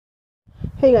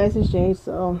Hey guys, it's Jade.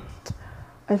 So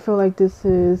I feel like I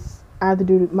have to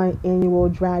do my annual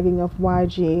dragging of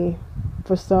YG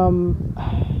for some,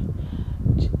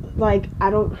 like,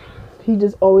 I don't, he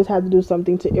just always had to do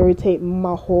something to irritate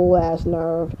my whole ass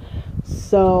nerve.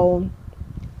 So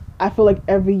I feel like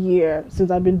every year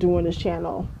since I've been doing this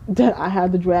channel that I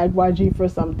had to drag YG for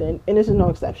something, and this is no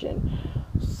exception.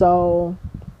 So,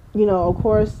 of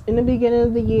course, in the beginning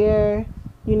of the year,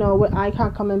 with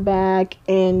iKON coming back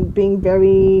and being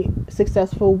very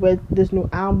successful with this new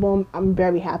album, I'm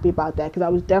very happy about that because I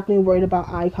was definitely worried about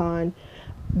iKON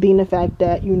being the fact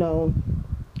that,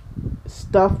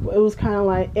 stuff, it was kind of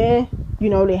like, they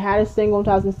had a single in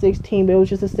 2016, but it was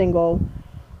just a single.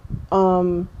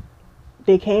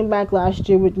 They came back last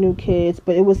year with New Kids,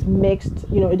 but it was mixed,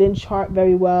 it didn't chart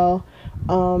very well.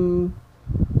 And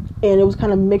it was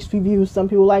kind of mixed reviews. Some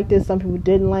people liked it, some people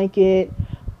didn't like it.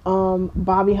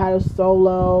 Bobby had a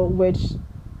solo, which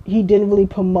he didn't really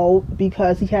promote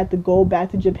because he had to go back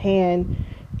to Japan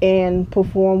and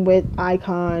perform with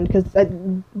iKON. Because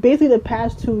basically the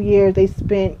past 2 years they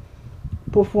spent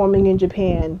performing in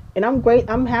Japan, and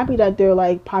I'm happy that they're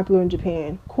like popular in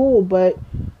Japan. Cool, but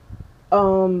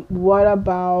what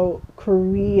about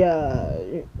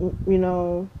Korea?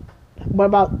 What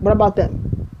about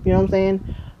them? You know what I'm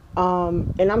saying?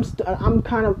 And I'm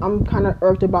kind of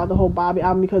irked about the whole Bobby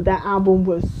album because that album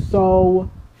was so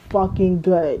fucking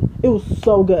good. It was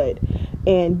so good,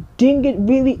 and didn't get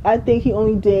really. I think he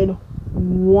only did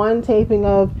one taping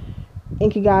of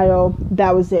Inkigayo.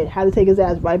 That was it. Had to take his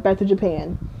ass right back to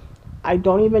Japan. I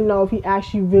don't even know if he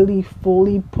actually really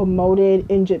fully promoted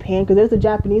in Japan because there's a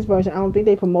Japanese version. I don't think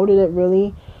they promoted it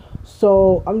really.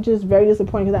 So I'm just very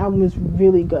disappointed because the album is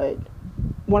really good.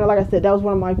 Like I said, that was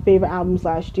one of my favorite albums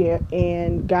last year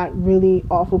and got really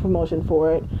awful promotion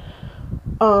for it.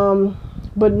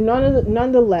 But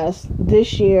nonetheless,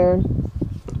 this year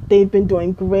they've been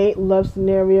doing great. Love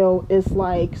Scenario is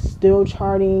like still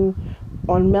charting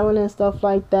on Melon and stuff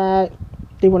like that.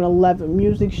 They won 11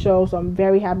 music shows, so I'm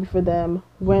very happy for them.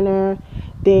 Winner,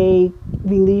 they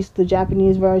released the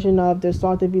Japanese version of their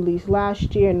song they released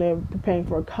last year, and they're preparing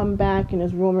for a comeback. And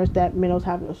there's rumors that Minho's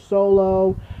having a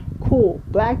solo. Cool.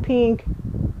 Blackpink.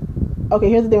 Okay,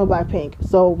 here's the thing with Blackpink.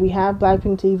 So we have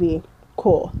Blackpink TV.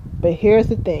 Cool. But here's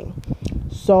the thing.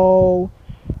 So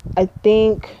I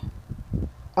think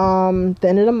the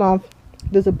end of the month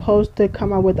they're supposed to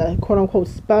come out with a quote-unquote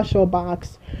special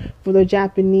box for the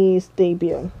Japanese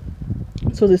debut.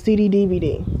 So the CD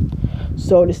DVD.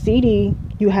 So the CD,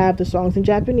 you have the songs in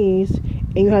Japanese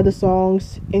and you have the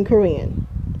songs in Korean.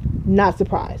 Not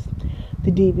surprised.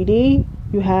 The DVD,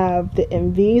 you have the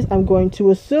MVs. I'm going to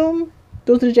assume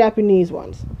those are the Japanese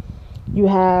ones. You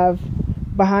have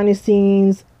behind the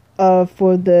scenes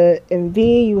for the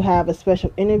MV. You have a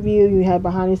special interview. You have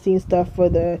behind the scenes stuff for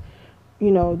the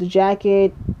the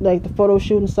jacket, like the photo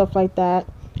shoot and stuff like that.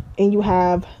 And you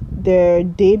have their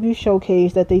debut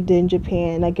showcase that they did in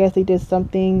Japan. I guess they did some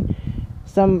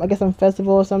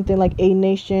festival or something like A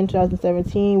Nation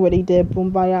 2017 where they did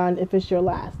Boombayah and If It's Your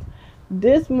Last.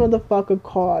 This motherfucker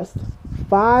cost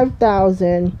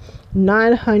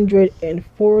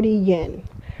 5,940 yen.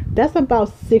 That's about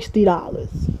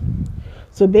 $60.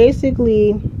 So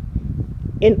basically,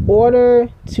 in order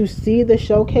to see the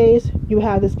showcase, you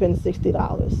have to spend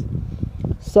 $60.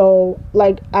 So,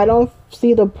 like, I don't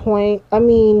see the point. I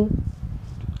mean,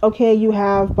 okay, you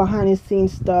have behind the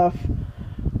scenes stuff.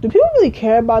 Do people really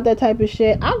care about that type of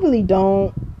shit? I really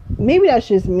don't. Maybe that's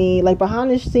just me. Like, behind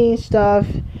the scenes stuff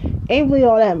ain't really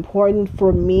all that important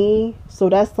for me. So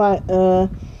that's like,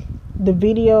 the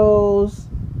videos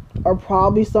are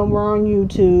probably somewhere on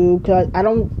YouTube. Cause I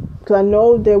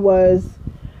know there was,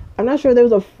 I'm not sure there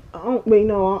was I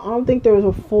don't think there was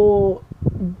a full,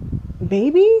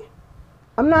 maybe?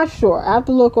 I'm not sure. I have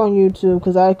to look on YouTube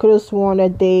because I could have sworn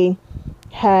that they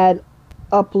had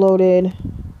uploaded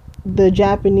the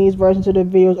Japanese versions of the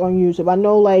videos on YouTube. I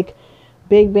know like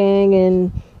Big Bang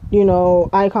and,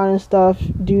 iKON and stuff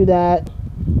do that.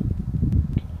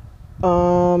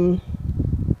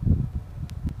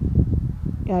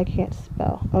 Yeah, I can't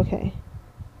spell. Okay.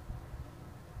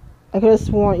 I could have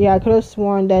sworn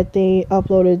that they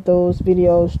uploaded those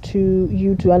videos to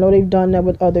YouTube. I know they've done that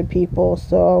with other people,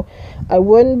 so I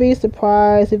wouldn't be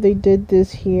surprised if they did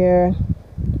this here.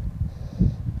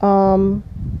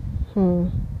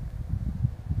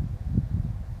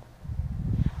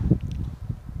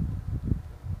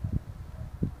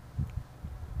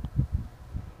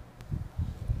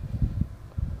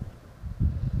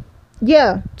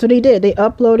 Yeah, so they did. They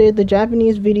uploaded the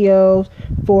Japanese videos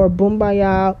for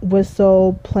Boombayah,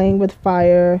 Whistle, Playing with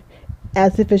Fire,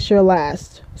 As If It's Your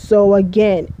Last. So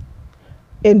again,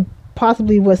 and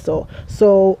possibly Whistle.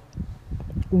 So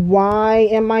why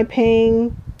am I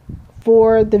paying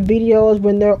for the videos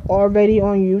when they're already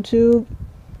on YouTube?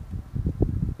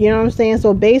 You know what I'm saying?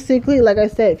 So basically, like I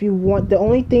said, if you want, the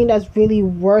only thing that's really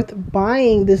worth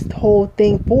buying this whole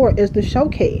thing for is the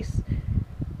showcase.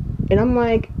 And I'm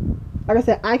like I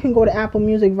said, I can go to Apple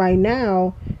Music right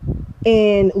now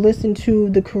and listen to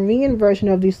the Korean version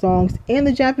of these songs and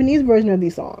the Japanese version of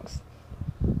these songs.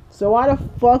 So why the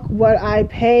fuck would I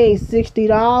pay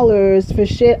 $60 for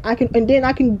shit? And then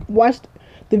I can watch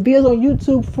the videos on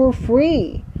YouTube for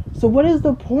free. So what is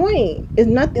the point? It's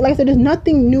nothing. Like I said, there's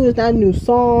nothing new. It's not a new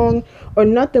song or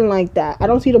nothing like that. I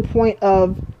don't see the point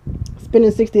of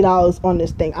spending $60 on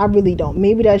this thing. I really don't.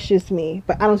 Maybe that's just me,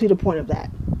 but I don't see the point of that.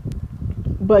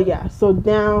 But yeah, so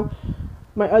now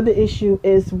my other issue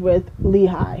is with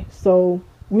Lehigh. So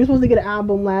we were supposed to get an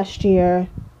album last year.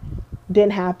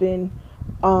 Didn't happen.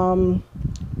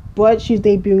 But she's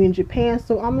debuting in Japan,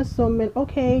 so I'm assuming,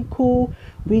 okay, cool,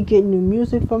 we get new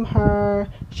music from her.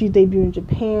 She's debuting in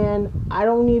Japan. I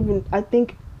don't,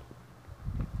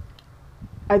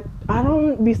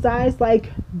 besides like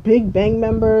Big Bang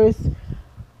members,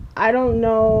 I don't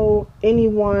know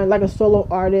anyone like a solo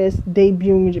artist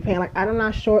debuting in Japan. Like, I'm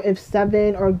not sure if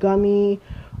Seven or Gummy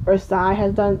or Psy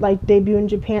has done like debut in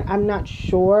Japan. I'm not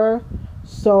sure.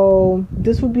 So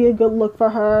this would be a good look for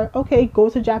her. Okay, go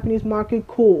to Japanese market,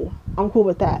 cool. I'm cool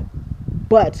with that.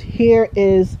 But here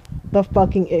is the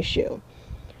fucking issue.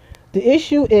 The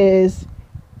issue is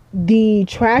the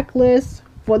track list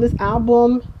for this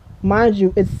album. Mind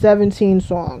you, it's 17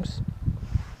 songs.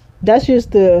 That's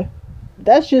just the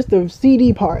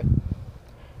CD part.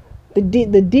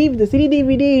 The CD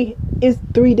DVD is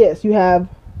 3 discs. You have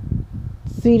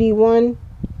CD1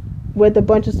 with a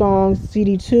bunch of songs,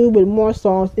 CD2 with more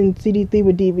songs, and CD3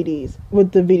 with DVDs,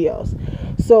 with the videos.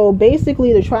 So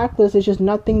basically the track list is just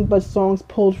nothing but songs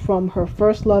pulled from her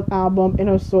First Love album and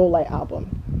her Soul Light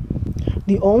album.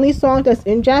 The only song that's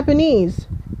in Japanese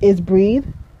is Breathe,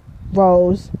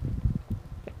 Rose,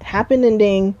 Happen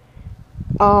Ending.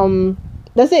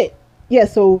 That's it. Yeah,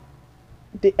 so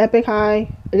the Epic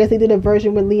High, I guess they did a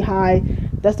version with Lehigh.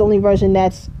 That's the only version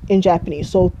that's in Japanese.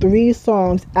 So 3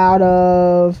 songs out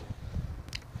of,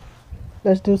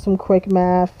 let's do some quick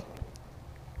math.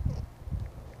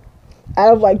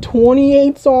 Out of like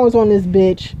 28 songs on this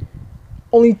bitch,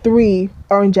 only 3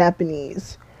 are in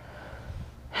Japanese.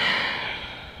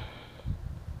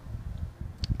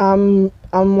 I'm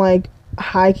like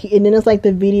high key, and then it's like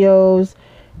the videos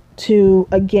to,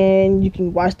 again, you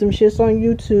can watch them shits on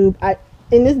YouTube.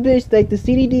 In this bitch, like the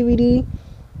CD DVD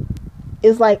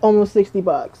is like almost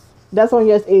 $60. That's on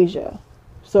Yes Asia.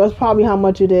 So that's probably how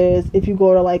much it is if you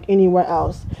go to like anywhere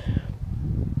else.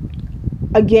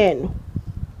 Again,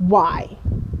 why?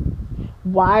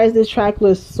 Why is this track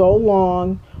list so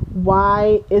long?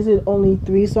 Why is it only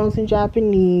 3 songs in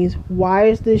Japanese? Why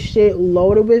is this shit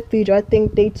loaded with feature? I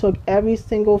think they took every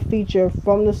single feature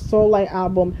from the Soul Light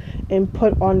album and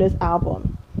put on this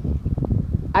album.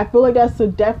 I feel like that's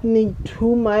definitely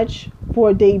too much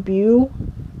for a debut.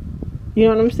 You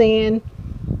know what I'm saying?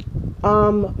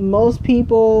 Most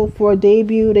people for a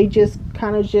debut, they just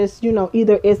kind of just,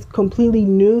 either it's completely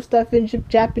new stuff in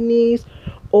Japanese,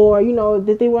 or,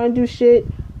 that they want to do shit,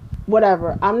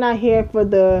 whatever. I'm not here for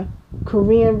the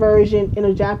Korean version and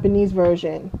a Japanese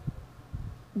version.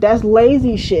 That's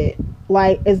lazy shit.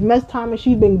 Like, as much time as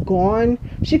she's been gone,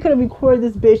 she could have recorded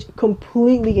this bitch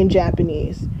completely in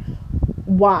Japanese.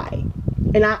 Why?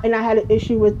 And I had an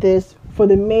issue with this for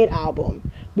the Made album,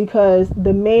 because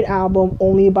the Made album,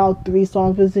 only about 3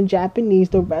 songs was in Japanese,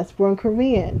 the rest were in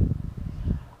Korean.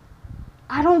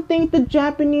 I don't think the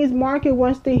Japanese market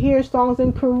wants to hear songs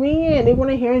in Korean. They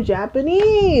want to hear in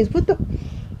Japanese. What the?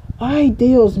 Ay,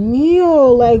 Dios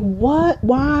mío. Like, what?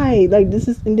 Why? Like, this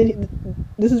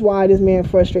is why this man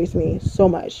frustrates me so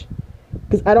much.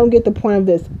 Because I don't get the point of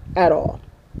this at all.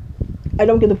 I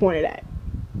don't get the point of that.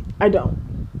 I don't.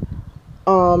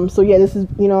 So yeah, this is,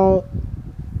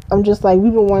 I'm just like,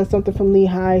 we've been wanting something from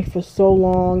Lehigh for so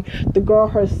long. The girl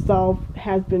herself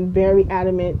has been very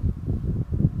adamant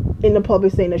in the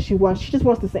public saying that she just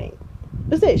wants to sing.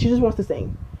 That's it. She just wants to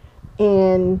sing.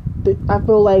 And I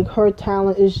feel like her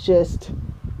talent is just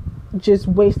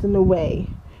wasting away.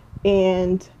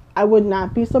 And I would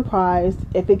not be surprised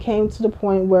if it came to the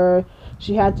point where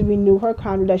she had to renew her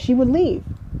contract, that she would leave.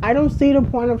 I don't see the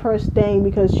point of her staying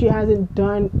because she hasn't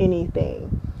done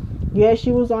anything. Yeah,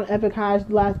 she was on Epic High's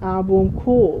last album,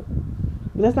 cool.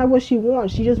 But that's not what she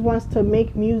wants. She just wants to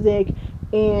make music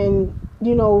and,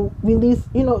 release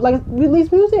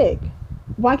music.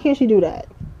 Why can't she do that?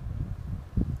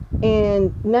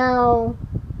 And now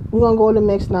we're gonna go to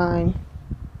Mix 9.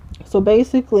 So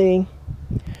basically,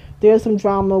 there's some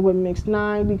drama with Mix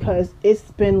 9 because it's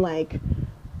been like,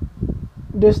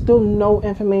 there's still no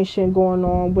information going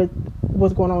on with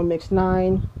what's going on with Mix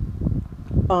 9.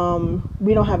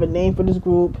 We don't have a name for this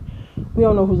group. We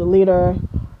don't know who's the leader.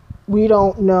 We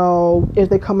don't know if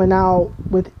they're coming out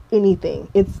with anything.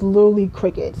 It's literally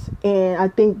crickets. And I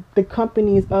think the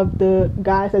companies of the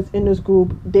guys that's in this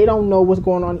group, they don't know what's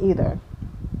going on either.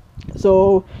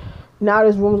 So now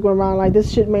there's rumors going around like this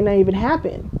shit may not even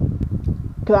happen.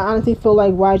 Because I honestly feel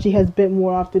like YG has bit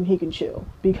more off than he can chew.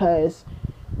 Because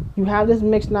you have this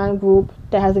Mix 9 group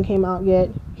that hasn't came out yet.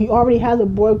 He already has a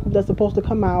boy group that's supposed to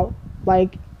come out.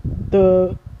 Like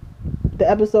the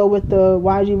episode with the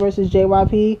YG versus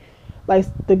JYP. Like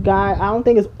the guy, I don't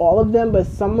think it's all of them, but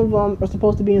some of them are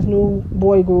supposed to be his new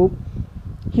boy group.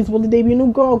 He's supposed to debut a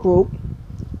new girl group.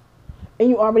 And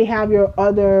you already have your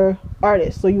other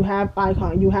artists. So you have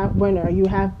iKON, you have Winner, you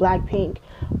have Blackpink.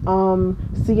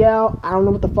 CL, I don't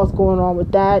know what the fuck's going on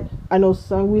with that. I know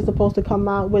Seungri's supposed to come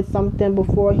out with something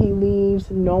before he leaves.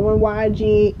 Knowing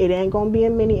YG, it ain't gonna be a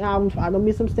mini album. It's probably gonna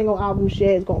be some single album shit.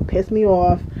 It's gonna piss me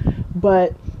off.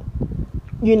 But,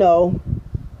 you know,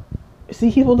 see,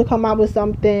 he's supposed to come out with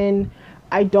something.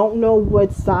 I don't know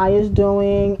what Psy is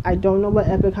doing. I don't know what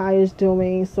Epic High is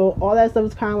doing. So all that stuff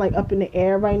is kind of like up in the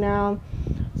air right now.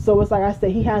 So it's like I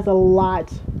said, he has a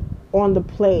lot on the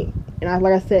plate. And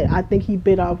like I said, I think he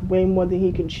bit off way more than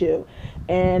he can chew.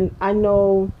 And I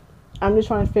know, I'm just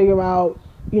trying to figure out,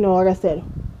 you know, like I said,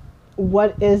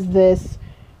 what is this?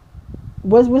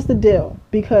 What's the deal?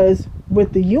 Because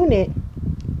with the unit,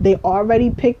 they already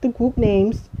picked the group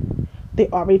names. They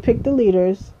already picked the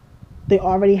leaders. They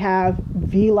already have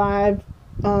VLive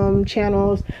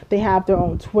channels. They have their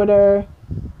own Twitter.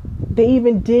 They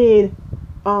even did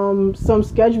some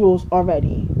schedules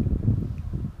already.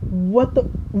 What the,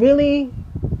 really?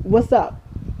 What's up?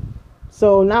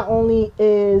 So not only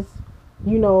is,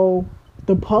 you know,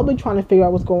 the public trying to figure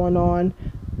out what's going on,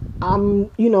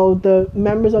 you know, the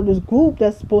members of this group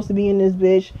that's supposed to be in this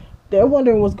bitch, they're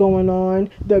wondering what's going on.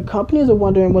 The companies are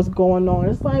wondering what's going on.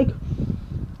 It's like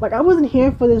I wasn't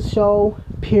here for this show,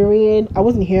 period. I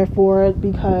wasn't here for it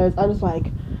because I just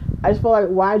feel like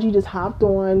YG just hopped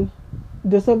on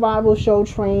the survival show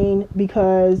train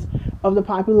because of the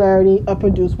popularity of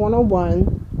Produce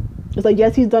 101. It's like,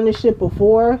 yes, he's done this shit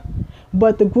before,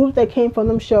 but the groups that came from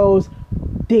them shows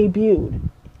debuted.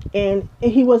 And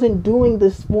he wasn't doing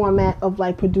this format of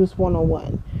like Produce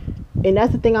 101. And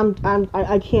that's the thing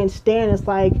I can't stand. It's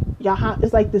like,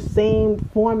 it's like the same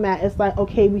format. It's like,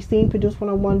 okay, we've seen Produce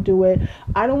 101 do it.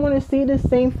 I don't want to see the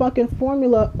same fucking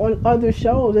formula on other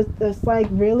shows. It's like,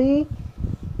 really?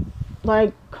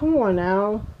 Like, come on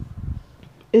now.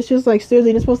 It's just like,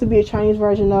 seriously, it's supposed to be a Chinese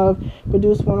version of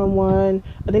Produce 101.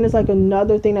 I think there's like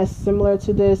another thing that's similar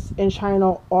to this in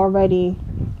China already.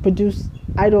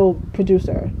 Idol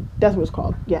Producer. That's what it's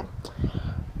called. Yeah.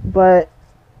 But,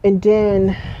 and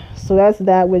then, so that's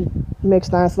that with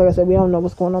Mix 9. So like I said, we don't know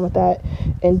what's going on with that.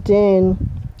 And then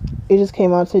it just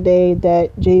came out today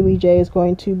that JBJ is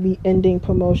going to be ending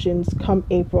promotions come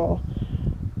April.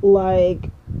 Like,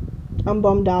 I'm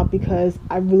bummed out because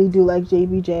I really do like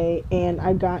JBJ, and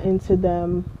I got into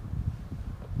them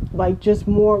like just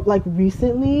more like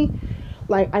recently.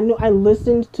 Like, I know I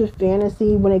listened to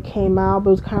Fantasy when it came out, but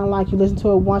it was kind of like you listen to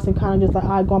it once and kind of just like,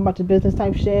 alright, going back to business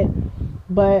type shit.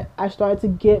 But I started to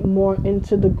get more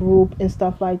into the group and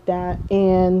stuff like that,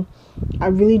 and I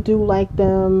really do like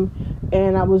them.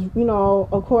 And I was, you know,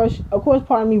 of course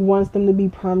part of me wants them to be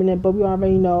permanent, but we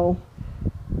already know,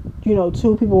 you know,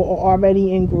 two people are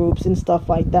already in groups and stuff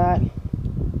like that.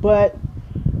 But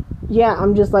yeah,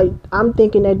 I'm just like, I'm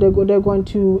thinking that they're going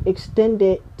to extend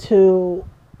it to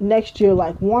next year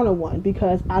like 101,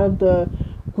 because out of the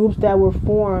groups that were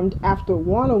formed after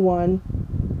 101,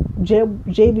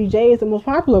 JBJ is the most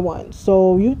popular one.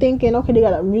 So you thinking, okay, they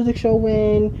got a music show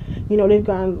win, you know, they've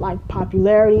gotten like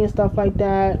popularity and stuff like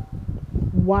that.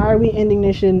 Why are we ending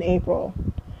this shit in April?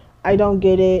 I don't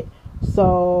get it.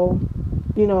 So,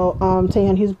 you know,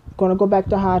 Taehyun, he's gonna go back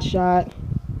to Hot Shot.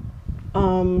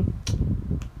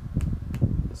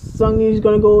 Seungri's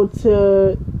gonna go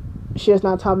to She's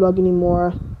Not Top Dog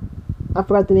anymore. I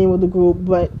forgot the name of the group,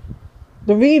 but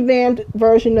the revamped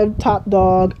version of Top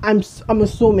Dog, I'm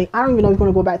assuming, I don't even know if he's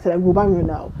going to go back to that group, I don't even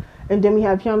know. And then we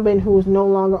have Hyunbin, who's no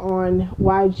longer on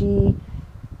YG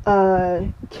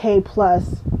K+,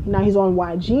 now he's on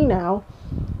YG now.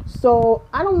 So,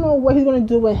 I don't know what he's going to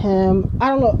do with him. I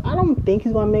don't know, I don't think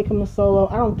he's going to make him a solo,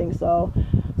 I don't think so.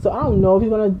 So, I don't know if he's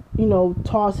going to, you know,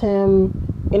 toss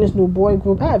him in his new boy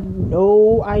group. I have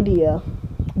no idea.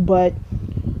 But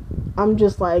I'm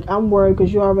just like, I'm worried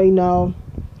because you already know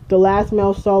the last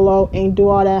male solo ain't do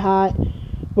all that hot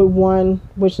with one,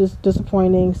 which is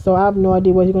disappointing. So I have no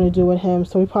idea what he's gonna do with him.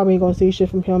 So we probably ain't gonna see shit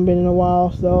from him in a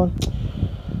while. So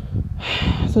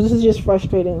this is just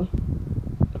frustrating.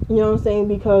 You know what I'm saying?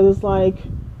 Because it's like,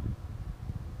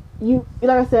 like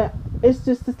I said, it's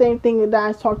just the same thing that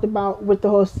I talked about with the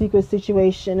whole secret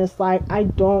situation. It's like, I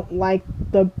don't like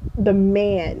the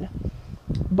man,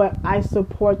 but I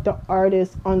support the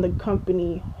artist on the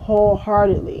company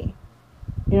wholeheartedly.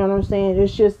 You know what I'm saying?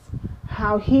 It's just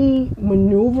how he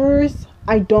maneuvers.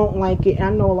 I don't like it, and I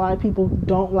know a lot of people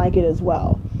don't like it as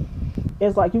well.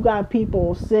 It's like, you got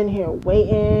people sitting here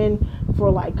waiting for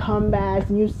like comebacks,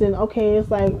 and you sitting, okay, it's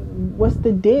like, what's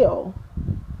the deal?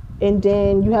 And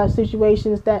then you have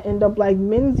situations that end up like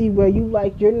Minzy, where you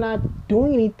like, you're not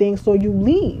doing anything, so you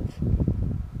leave.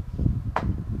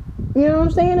 You know what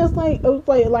I'm saying? It's like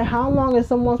how long is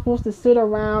someone supposed to sit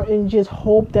around and just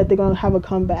hope that they're gonna have a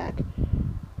comeback,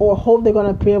 or hope they're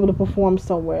gonna be able to perform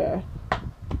somewhere?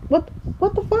 What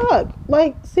the fuck?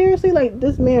 Like, seriously, like,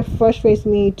 this man frustrates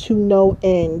me to no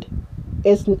end.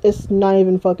 It's not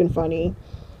even fucking funny.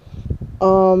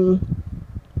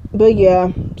 But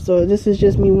yeah, so this is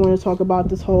just me wanting to talk about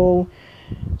this whole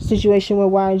situation with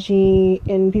YG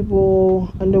and people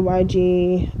under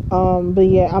YG. But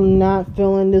yeah, I'm not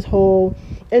feeling this whole,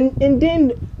 and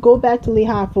then go back to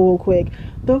Lehigh for real quick.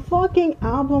 The fucking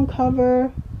album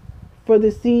cover for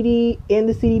the CD and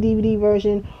the CD DVD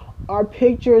version are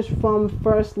pictures from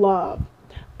First Love.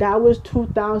 That was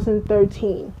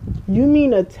 2013. You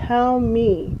mean to tell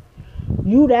me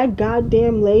you that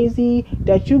goddamn lazy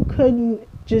that you couldn't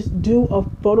just do a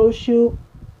photo shoot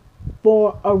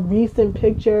for a recent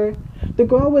picture? The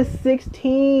girl was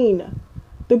 16.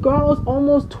 The girl is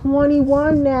almost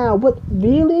 21 now. What,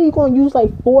 really? You gonna use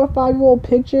like 4 or 5-year-old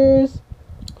pictures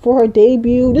for her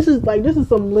debut? This is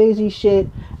some lazy shit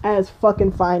as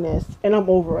fucking finest, and I'm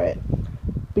over it.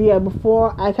 But yeah,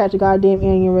 before I catch a goddamn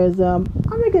aneurysm,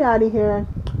 I'm gonna get out of here.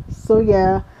 So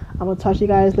yeah, I'm gonna talk to you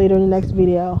guys later in the next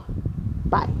video.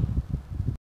 Bye.